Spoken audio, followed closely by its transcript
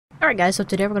Alright guys, so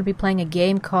today we're going to be playing a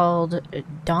game called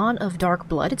Dawn of Dark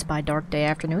Blood. It's by Dark Day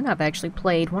Afternoon. I've actually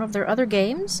played one of their other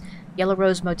games. Yellow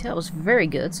Rose Motel was very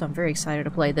good, so I'm very excited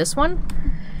to play this one.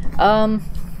 I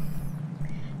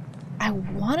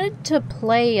wanted to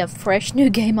play a fresh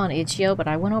new game on itch.io, but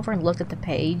I went over and looked at the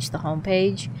page, the home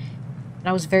page, and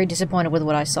I was very disappointed with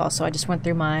what I saw, so I just went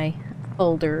through my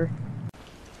folder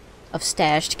of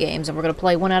stashed games, and we're going to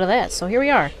play one out of that. So here we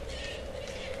are.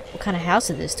 What kind of house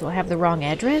is this? Do I have the wrong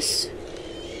address?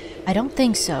 I don't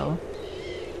think so.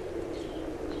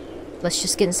 Let's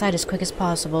just get inside as quick as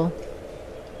possible.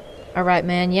 Alright,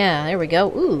 man. Yeah, there we go.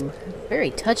 Ooh,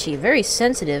 very touchy, very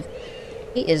sensitive.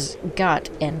 He has got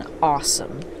an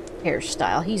awesome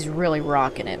hairstyle. He's really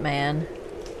rocking it, man.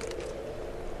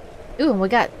 Ooh, and we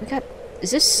got...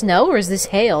 Is this snow or is this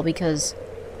hail? Because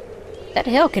that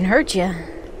hail can hurt you.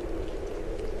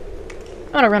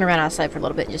 I'm gonna run around outside for a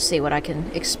little bit and just see what I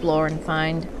can explore and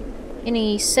find.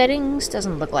 Any settings?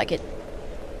 Doesn't look like it.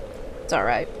 It's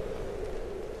alright.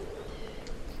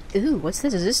 Ooh, what's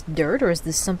this? Is this dirt or is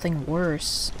this something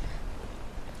worse?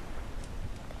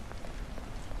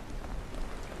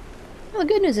 Well, the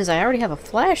good news is I already have a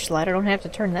flashlight. I don't have to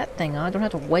turn that thing on. I don't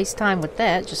have to waste time with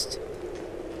that. Just...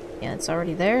 yeah, it's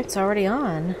already there. It's already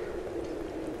on.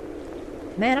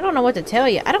 Man, I don't know what to tell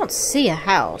you. I don't see a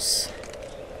house.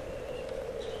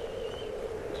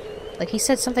 Like, he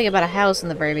said something about a house in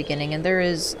the very beginning, and there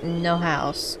is no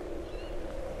house.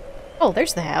 Oh,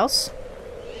 there's the house.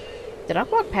 Did I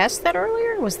walk past that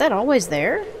earlier? Was that always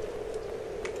there?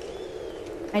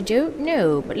 I don't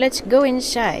know, but let's go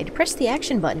inside. Press the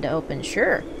action button to open,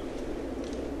 sure.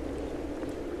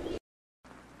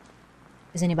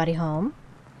 Is anybody home?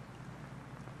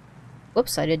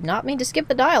 Whoops, I did not mean to skip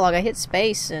the dialogue. I hit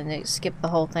space and it skipped the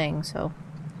whole thing, so...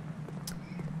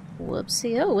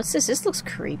 whoopsie. Oh, what's this? This looks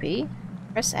creepy.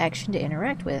 Press action to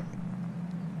interact with.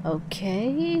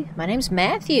 Okay. My name's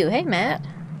Matthew. Hey, Matt.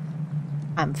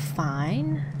 I'm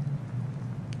fine.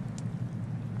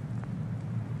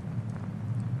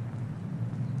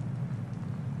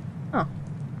 Huh.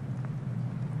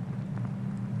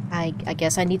 I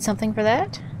guess I need something for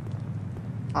that?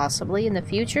 Possibly in the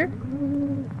future?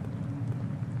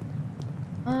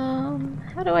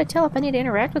 How do I tell if I need to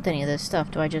interact with any of this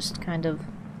stuff? Do I just kind of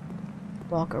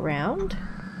walk around?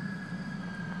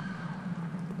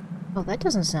 Oh, that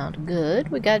doesn't sound good.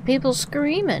 We got people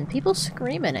screaming. People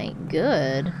screaming ain't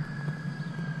good.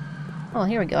 Oh,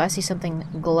 here we go. I see something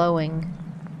glowing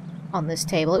on this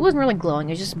table. It wasn't really glowing.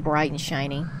 It was just bright and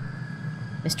shiny.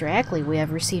 Mr. Ackley, we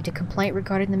have received a complaint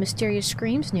regarding the mysterious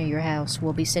screams near your house.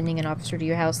 We'll be sending an officer to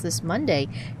your house this Monday.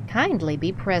 Kindly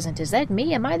be present. Is that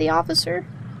me? Am I the officer?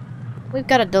 We've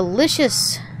got a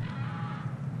delicious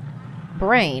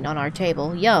brain on our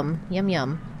table. Yum. Yum,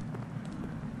 yum.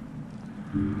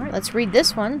 Alright, let's read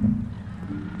this one.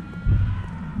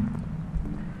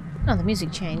 Oh, the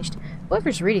music changed.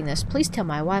 Whoever's reading this, please tell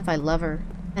my wife I love her.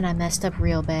 And I messed up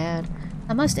real bad.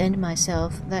 I must end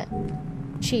myself. That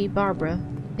she, Barbara,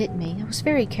 bit me. I was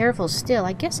very careful still.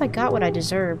 I guess I got what I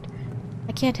deserved.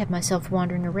 I can't have myself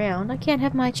wandering around. I can't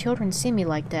have my children see me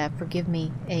like that. Forgive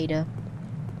me, Ada.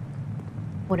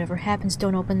 Whatever happens,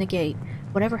 don't open the gate.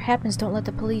 Whatever happens, don't let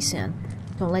the police in.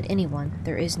 Don't let anyone.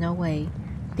 There is no way.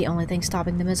 The only thing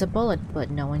stopping them is a bullet, but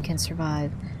no one can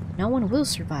survive. No one will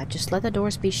survive. Just let the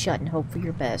doors be shut and hope for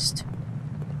your best.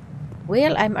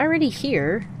 Well, I'm already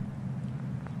here.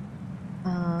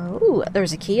 Ooh,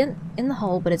 there's a key in the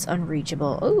hole, but it's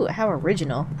unreachable. Ooh, how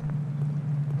original.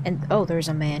 And, oh, there's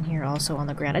a man here also on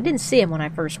the ground. I didn't see him when I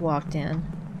first walked in.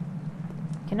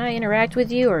 Can I interact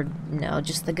with you, or no,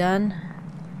 just the gun?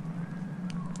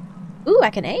 Ooh, I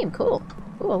can aim. Cool.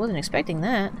 Ooh, I wasn't expecting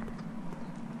that.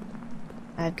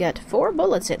 I've got 4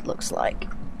 bullets, it looks like.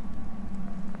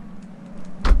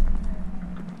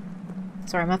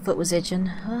 Sorry, my foot was itching.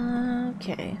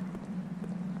 Okay.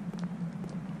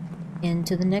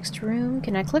 Into the next room.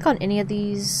 Can I click on any of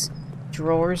these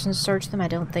drawers and search them? I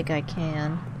don't think I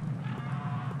can.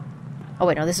 Oh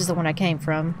wait, no, this is the one I came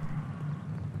from.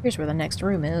 Here's where the next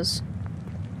room is.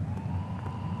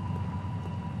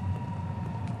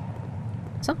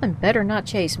 Something better not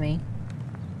chase me.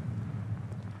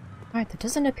 Alright, there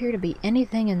doesn't appear to be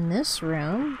anything in this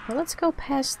room. Well, let's go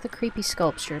past the creepy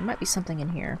sculpture. There might be something in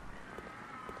here.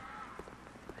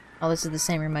 Oh, this is the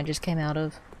same room I just came out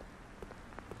of.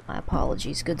 My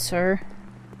apologies, good sir.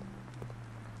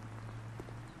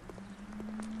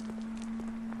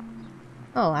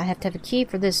 Oh, I have to have a key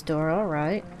for this door,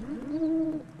 alright.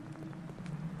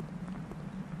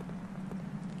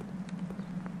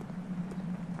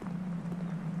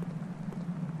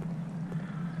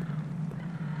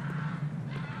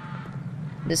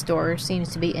 This door seems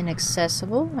to be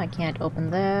inaccessible. I can't open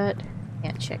that.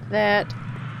 Can't check that.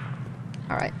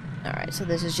 Alright. Alright, so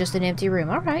this is just an empty room.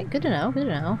 Alright, good to know, good to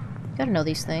know. Gotta know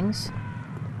these things.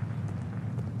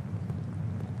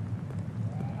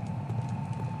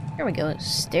 Here we go.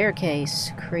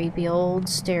 Staircase. Creepy old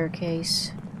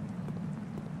staircase.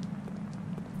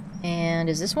 And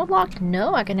is this one locked?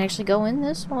 No, I can actually go in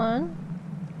this one.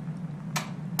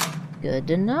 Good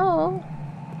to know.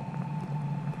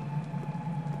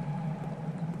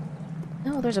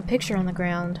 Oh, there's a picture on the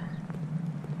ground.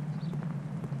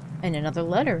 And another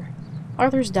letter.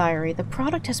 Arthur's diary. The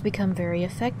product has become very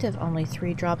effective. Only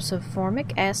 3 drops of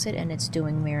formic acid and it's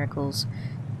doing miracles.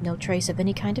 No trace of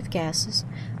any kind of gases.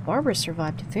 Barbara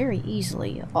survived very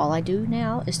easily. All I do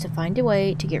now is to find a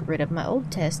way to get rid of my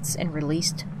old tests and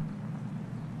release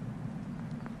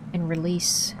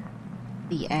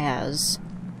the as.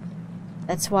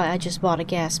 That's why I just bought a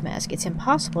gas mask. It's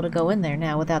impossible to go in there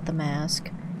now without the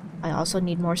mask. I also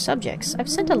need more subjects. I've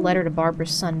sent a letter to Barbara's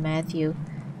son Matthew.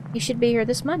 He should be here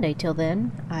this Monday. Till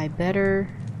then, I better... ...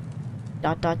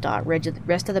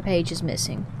 Rest of the page is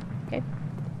missing. Okay.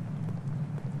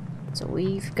 So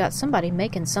we've got somebody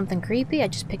making something creepy. I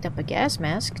just picked up a gas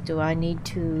mask. Do I need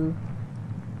to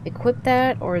equip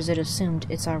that, or is it assumed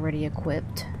it's already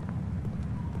equipped?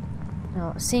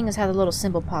 Now, seeing as how the little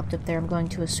symbol popped up there, I'm going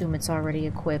to assume it's already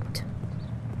equipped.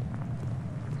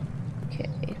 Okay.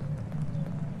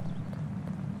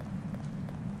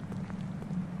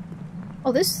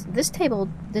 Oh, this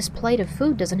plate of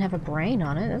food doesn't have a brain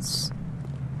on it. It's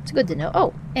good to know.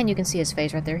 Oh, and you can see his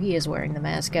face right there. He is wearing the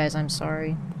mask, guys. I'm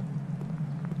sorry.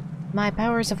 My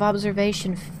powers of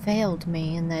observation failed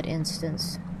me in that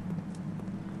instance.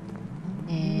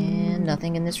 And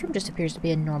nothing in this room. Just appears to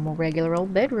be a normal, regular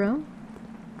old bedroom.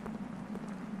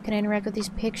 Can I interact with these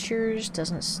pictures?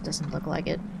 Doesn't look like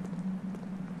it.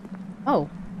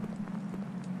 Oh.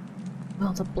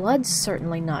 Well, the blood's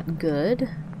certainly not good.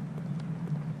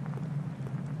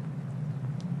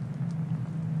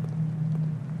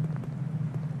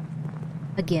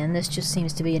 Again, this just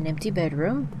seems to be an empty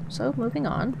bedroom. So, moving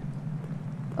on.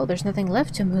 Oh, there's nothing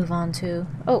left to move on to.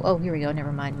 Oh, here we go.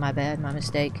 Never mind. My bad. My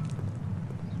mistake.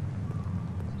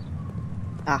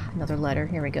 Ah, another letter.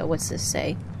 Here we go. What's this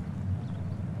say?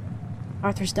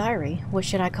 Arthur's diary. What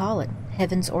should I call it?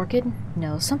 Heaven's Orchid?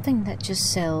 No, something that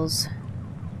just sells.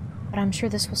 But I'm sure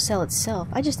this will sell itself.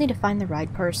 I just need to find the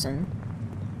right person.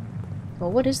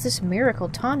 Well, what is this miracle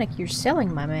tonic you're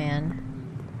selling, my man?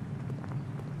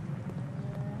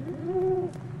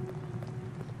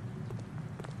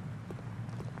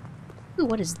 Ooh,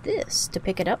 what is this? To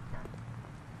pick it up?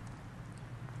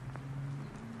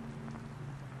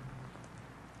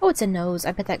 Oh, it's a nose.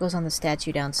 I bet that goes on the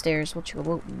statue downstairs.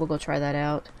 We'll go try that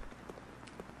out.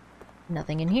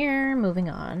 Nothing in here.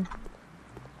 Moving on.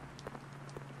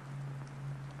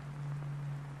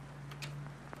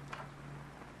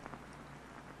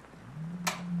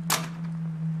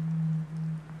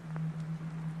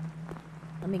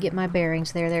 Let me get my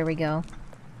bearings there. There we go.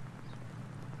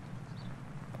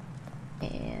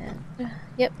 And...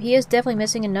 yep, he is definitely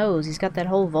missing a nose. He's got that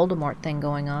whole Voldemort thing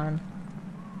going on.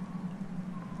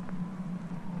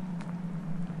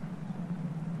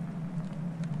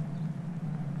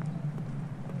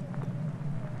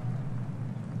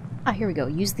 Ah, here we go.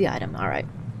 Use the item. Alright.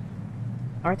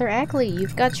 Arthur Ackley,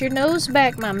 you've got your nose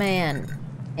back, my man.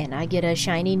 And I get a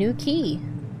shiny new key.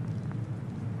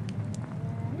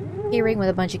 Keyring with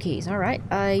a bunch of keys. Alright.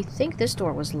 I think this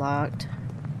door was locked.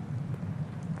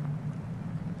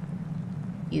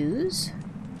 Use?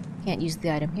 Can't use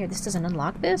the item here. This doesn't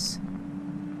unlock this?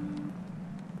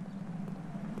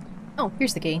 Oh,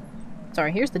 here's the key.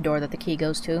 Sorry, here's the door that the key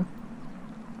goes to.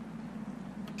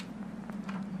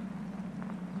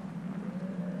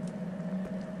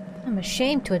 I'm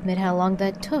ashamed to admit how long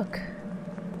that took.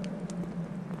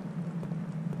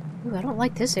 Ooh, I don't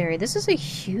like this area. This is a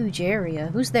huge area.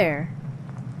 Who's there?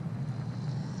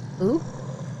 Who?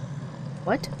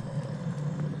 What?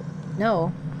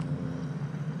 No.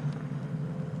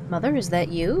 Mother, is that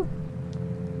you?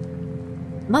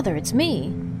 Mother, it's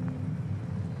me!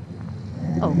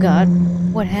 Oh God,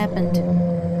 what happened?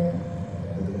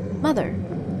 Mother!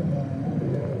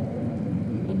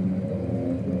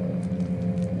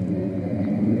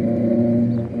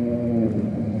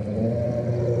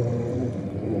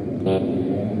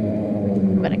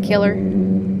 I'm gonna kill her.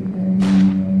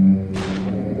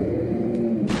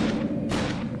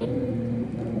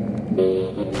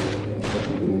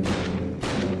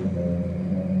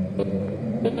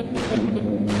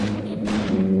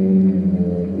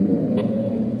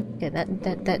 Okay,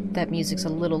 that music's a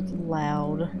little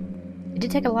loud. It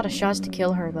did take a lot of shots to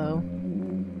kill her, though.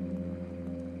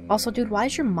 Also, dude, why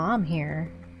is your mom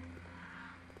here?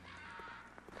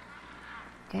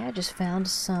 Okay, I just found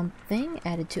something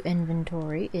added to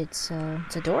inventory. It's a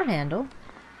door handle.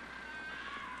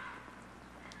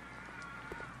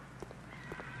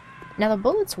 Now, the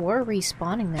bullets were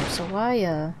respawning there, so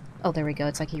why, oh, there we go.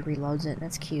 It's like he reloads it.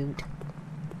 That's cute.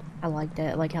 I like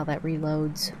that. I like how that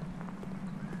reloads.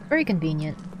 Very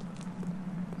convenient.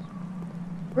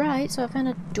 Right, so I found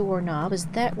a doorknob. Is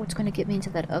that what's going to get me into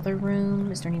that other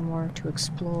room? Is there any more to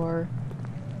explore?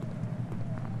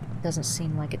 Doesn't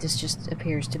seem like it. This just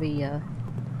appears to be,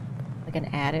 like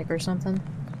an attic or something.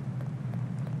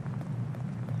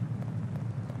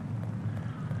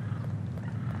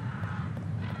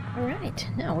 Alright,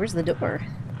 now where's the door?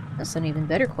 That's an even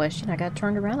better question. I got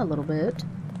turned around a little bit.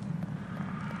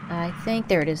 I think,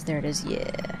 there it is,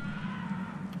 yeah.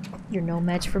 You're no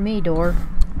match for me, door.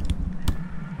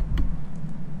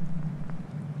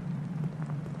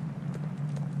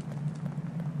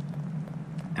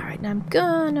 Alright, now I'm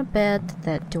gonna bet that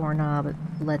that doorknob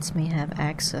lets me have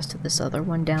access to this other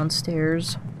one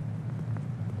downstairs.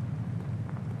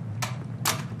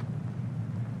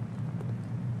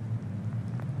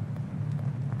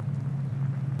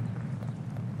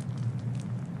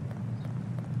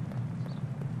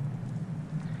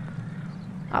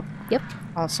 Yep.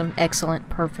 Awesome. Excellent.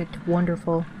 Perfect.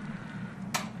 Wonderful.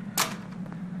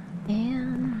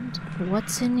 And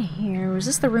what's in here? Was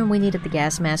this the room we needed the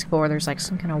gas mask for? There's like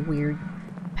some kind of weird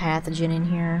pathogen in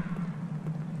here.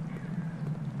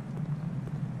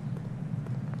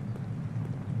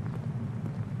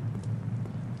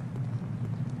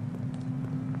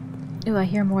 Ooh, I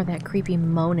hear more of that creepy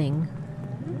moaning.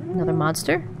 Another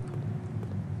monster?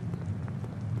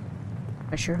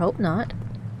 I sure hope not.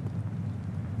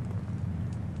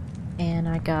 And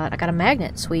I got a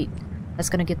magnet. Sweet. That's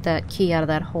gonna get that key out of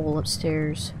that hole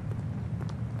upstairs.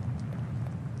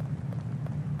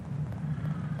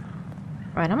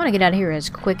 Right, I'm gonna get out of here as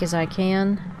quick as I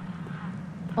can.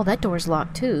 Oh, that door's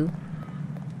locked too.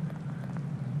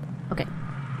 Okay.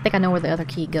 I think I know where the other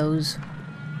key goes.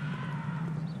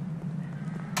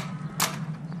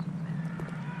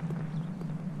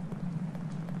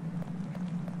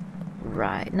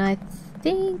 Right, and I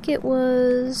think it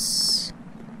was...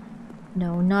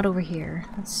 No, not over here.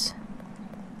 Let's...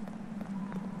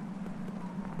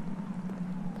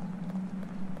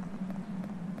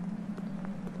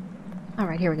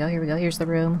 Alright, here we go, Here's the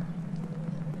room.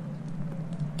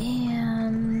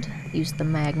 And... use the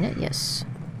magnet, yes.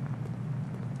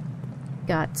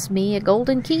 Got me a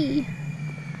golden key.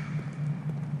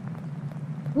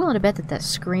 Willing to bet that that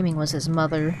screaming was his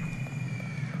mother.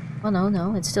 Well,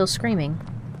 no, it's still screaming.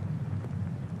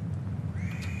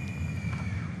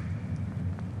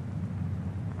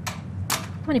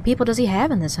 How many people does he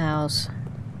have in this house?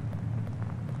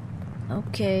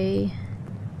 Okay.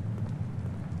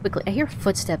 Quickly, I hear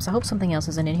footsteps. I hope something else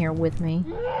isn't in here with me.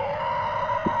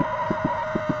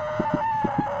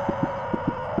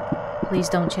 Please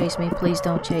don't chase me. Please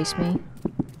don't chase me.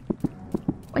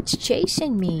 What's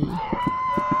chasing me?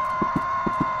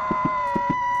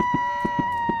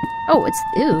 Oh, it's...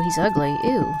 Ew, he's ugly.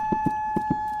 Ew.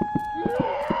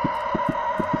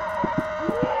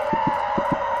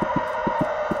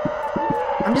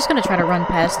 I'm just gonna try to run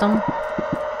past him.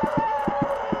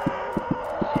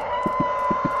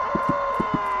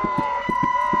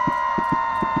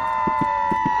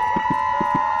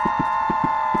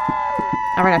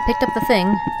 Alright, I picked up the thing.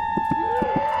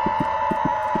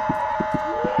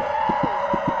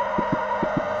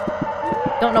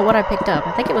 Don't know what I picked up.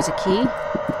 I think it was a key.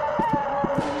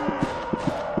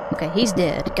 Okay, he's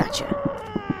dead. Gotcha.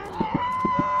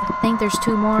 I think there's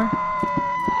two more.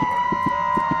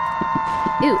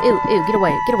 Ew, ew, ew, get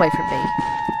away from me.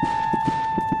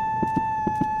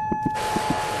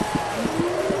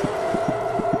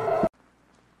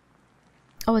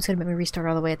 Oh, it's gonna make me restart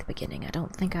all the way at the beginning. I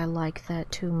don't think I like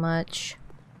that too much.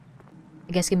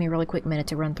 I guess give me a really quick minute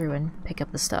to run through and pick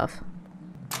up the stuff.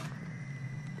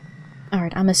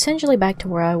 Alright, I'm essentially back to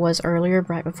where I was earlier,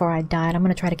 right before I died. I'm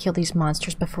gonna try to kill these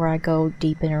monsters before I go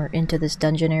deeper into this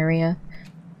dungeon area.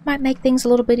 Might make things a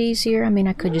little bit easier. I mean,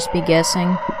 I could just be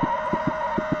guessing.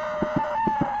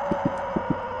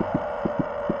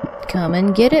 Come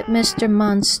and get it, Mr.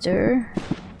 Monster.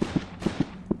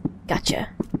 Gotcha.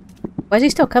 Why is he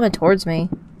still coming towards me?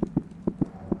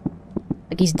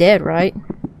 Like he's dead, right?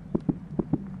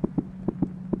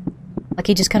 Like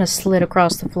he just kind of slid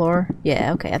across the floor?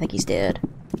 Yeah, okay, I think he's dead.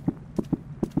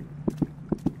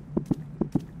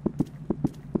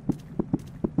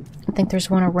 I think there's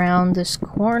one around this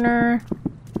corner.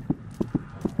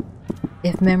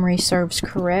 If memory serves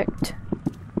correct.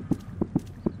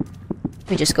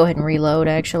 Let me just go ahead and reload,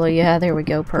 actually. Yeah, there we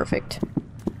go. Perfect.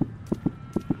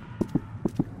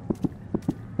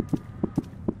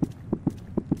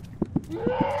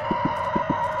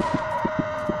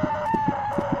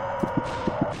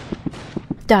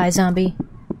 Die, zombie.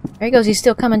 There he goes. He's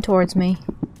still coming towards me.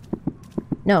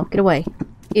 No, get away.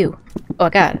 Ew. Oh,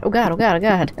 God. Oh, God. Oh, God. Oh,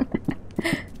 God.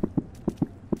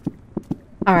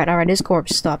 Alright, his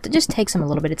corpse stopped. It just takes him a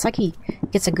little bit. It's like he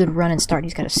gets a good run and start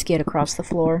and he's got to skid across the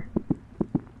floor.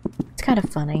 It's kind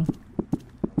of funny.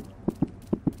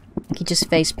 Like he just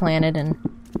face planted and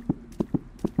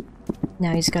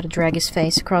now he's got to drag his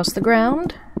face across the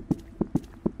ground.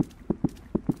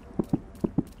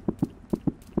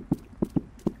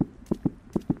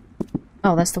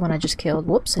 Oh, that's the one I just killed.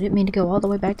 Whoops, I didn't mean to go all the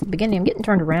way back to the beginning. I'm getting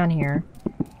turned around here.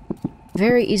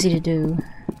 Very easy to do.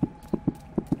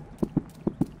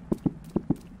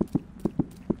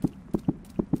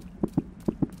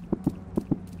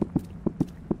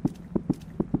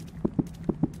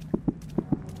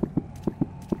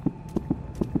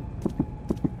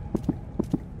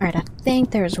 Alright, I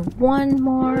think there's one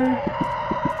more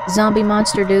zombie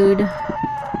monster dude.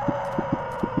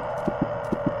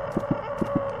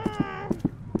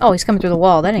 Oh, he's coming through the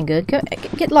wall. That ain't good.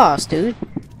 Get lost, dude.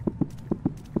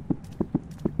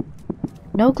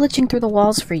 No glitching through the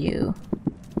walls for you.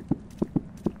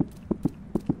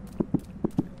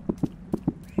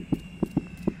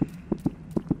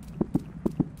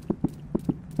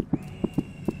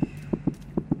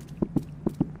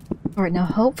 Alright, now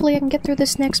hopefully I can get through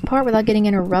this next part without getting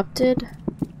interrupted.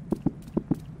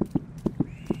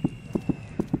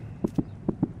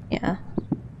 Yeah.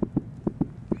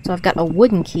 So I've got a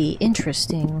wooden key.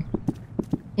 Interesting.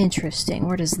 Interesting.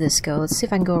 Where does this go? Let's see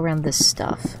if I can go around this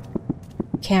stuff.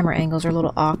 Camera angles are a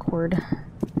little awkward.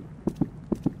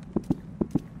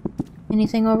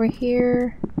 Anything over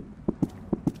here?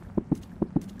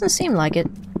 Doesn't seem like it.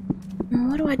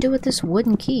 What do I do with this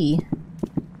wooden key?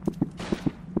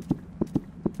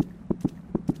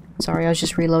 Sorry, I was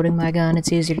just reloading my gun.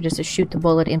 It's easier just to shoot the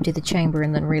bullet, empty the chamber,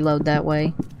 and then reload that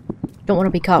way. Don't want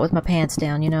to be caught with my pants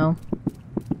down, you know?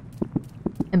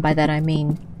 And by that I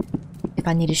mean, if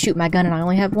I need to shoot my gun and I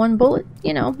only have one bullet,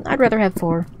 you know, I'd rather have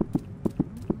 4.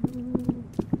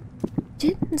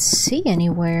 Didn't see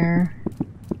anywhere.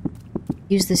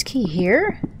 Use this key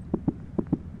here.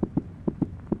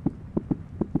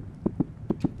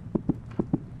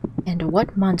 And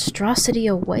what monstrosity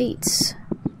awaits?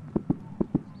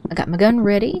 I got my gun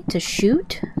ready to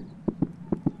shoot.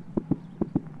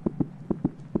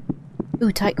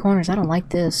 Ooh, tight corners. I don't like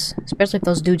this. Especially if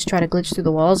those dudes try to glitch through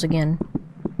the walls again.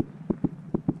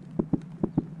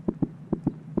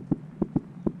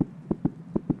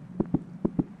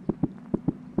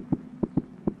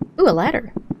 Ooh, a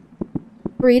ladder.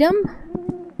 Freedom?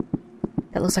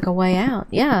 That looks like a way out.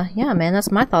 Yeah, man,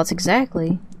 that's my thoughts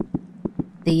exactly.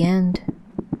 The end.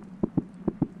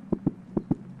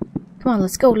 Come on,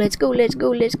 let's go, let's go, let's go,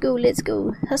 let's go, let's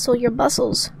go. Hustle your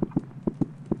bustles.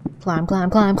 Climb, climb,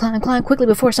 climb, climb, climb quickly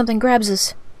before something grabs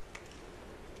us.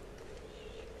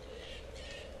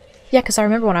 Yeah, because I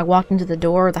remember when I walked into the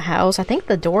door of the house, I think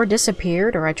the door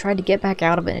disappeared, or I tried to get back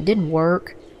out of it and it didn't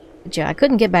work. But yeah, I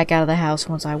couldn't get back out of the house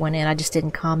once I went in. I just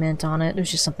didn't comment on it. It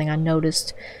was just something I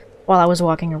noticed while I was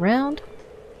walking around.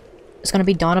 It's going to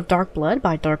be Dawn of Dark Blood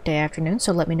by Dark Day Afternoon,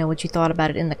 so let me know what you thought about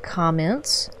it in the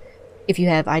comments. If you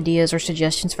have ideas or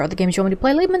suggestions for other games you want me to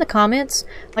play, leave them in the comments.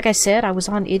 Like I said, I was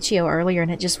on Itch.io earlier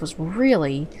and it just was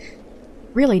really,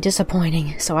 really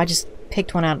disappointing. So I just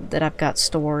picked one out that I've got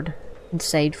stored and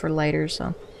saved for later.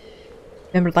 So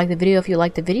remember to like the video if you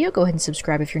like the video. Go ahead and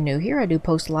subscribe if you're new here. I do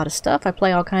post a lot of stuff. I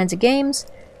play all kinds of games.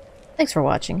 Thanks for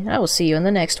watching. I will see you in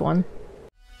the next one.